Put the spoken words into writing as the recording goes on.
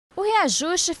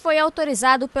reajuste foi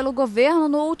autorizado pelo governo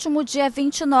no último dia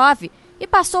 29 e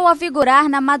passou a vigorar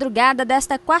na madrugada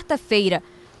desta quarta-feira.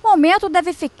 O aumento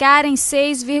deve ficar em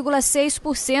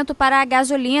 6,6% para a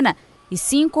gasolina e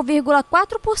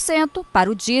 5,4%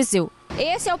 para o diesel.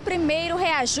 Esse é o primeiro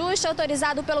reajuste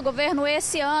autorizado pelo governo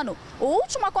esse ano. O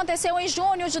último aconteceu em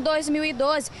junho de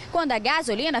 2012, quando a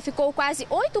gasolina ficou quase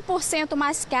 8%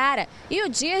 mais cara e o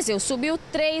diesel subiu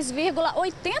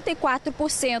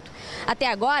 3,84%. Até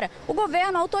agora, o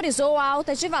governo autorizou a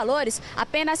alta de valores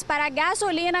apenas para a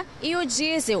gasolina e o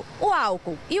diesel. O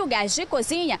álcool e o gás de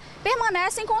cozinha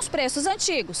permanecem com os preços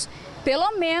antigos,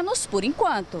 pelo menos por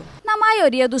enquanto. Na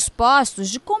maioria dos postos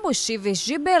de combustíveis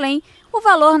de Belém, o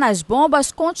valor nas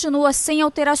bombas continua sem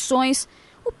alterações.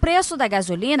 O preço da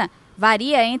gasolina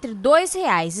varia entre R$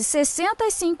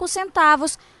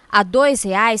 2,65 a R$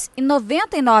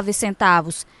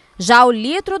 2,99. Já o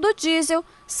litro do diesel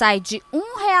sai de R$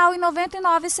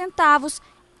 1,99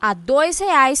 a R$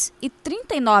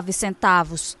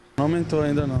 2,39. Não aumentou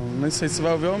ainda não, nem sei se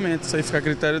vai haver aumento, isso aí fica a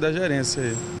critério da gerência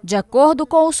aí. De acordo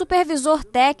com o supervisor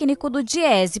técnico do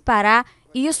Diese Pará,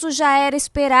 isso já era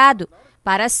esperado.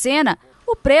 Para a Sena,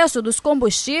 o preço dos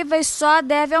combustíveis só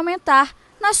deve aumentar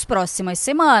nas próximas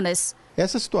semanas.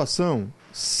 Essa situação,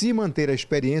 se manter a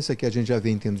experiência que a gente já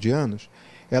vem tendo de anos,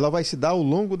 ela vai se dar ao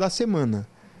longo da semana,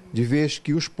 de vez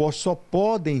que os postos só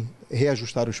podem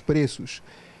reajustar os preços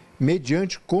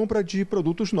mediante compra de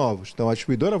produtos novos. Então a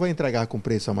distribuidora vai entregar com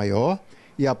preço maior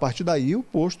e a partir daí o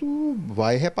posto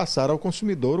vai repassar ao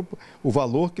consumidor o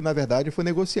valor que na verdade foi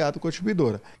negociado com a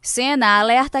distribuidora. Sena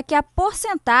alerta que a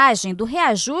porcentagem do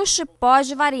reajuste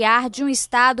pode variar de um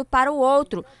estado para o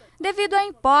outro, devido a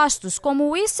impostos como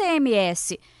o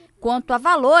ICMS. Quanto a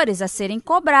valores a serem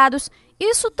cobrados,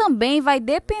 isso também vai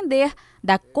depender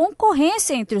da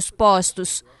concorrência entre os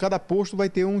postos. Cada posto vai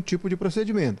ter um tipo de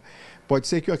procedimento. Pode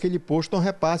ser que aquele posto não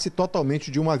repasse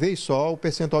totalmente de uma vez só o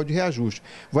percentual de reajuste.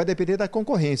 Vai depender da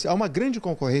concorrência. Há uma grande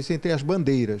concorrência entre as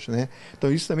bandeiras, né? Então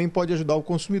isso também pode ajudar o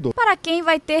consumidor. Para quem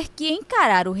vai ter que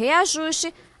encarar o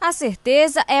reajuste, a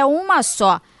certeza é uma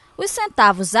só. Os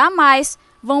centavos a mais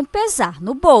vão pesar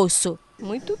no bolso.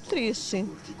 Muito triste.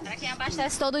 Para quem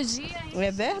abastece todo dia, hein?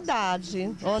 É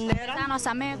verdade. Onera no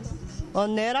orçamento?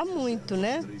 Onera muito,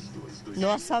 né? No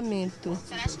orçamento.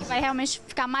 Você acha que vai realmente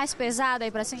ficar mais pesado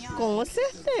aí para a senhora? Com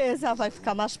certeza vai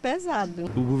ficar mais pesado.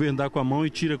 O governo dá com a mão e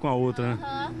tira com a outra,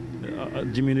 né?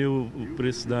 Diminuiu o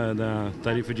preço da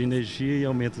tarifa de energia e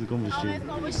aumento do combustível. Aumento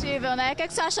do combustível, né? O que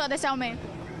você achou desse aumento?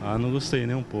 Não gostei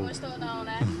nem um pouco. Gostou não,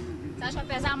 né? Você acha que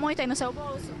vai pesar muito aí no seu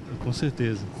bolso? Com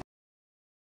certeza.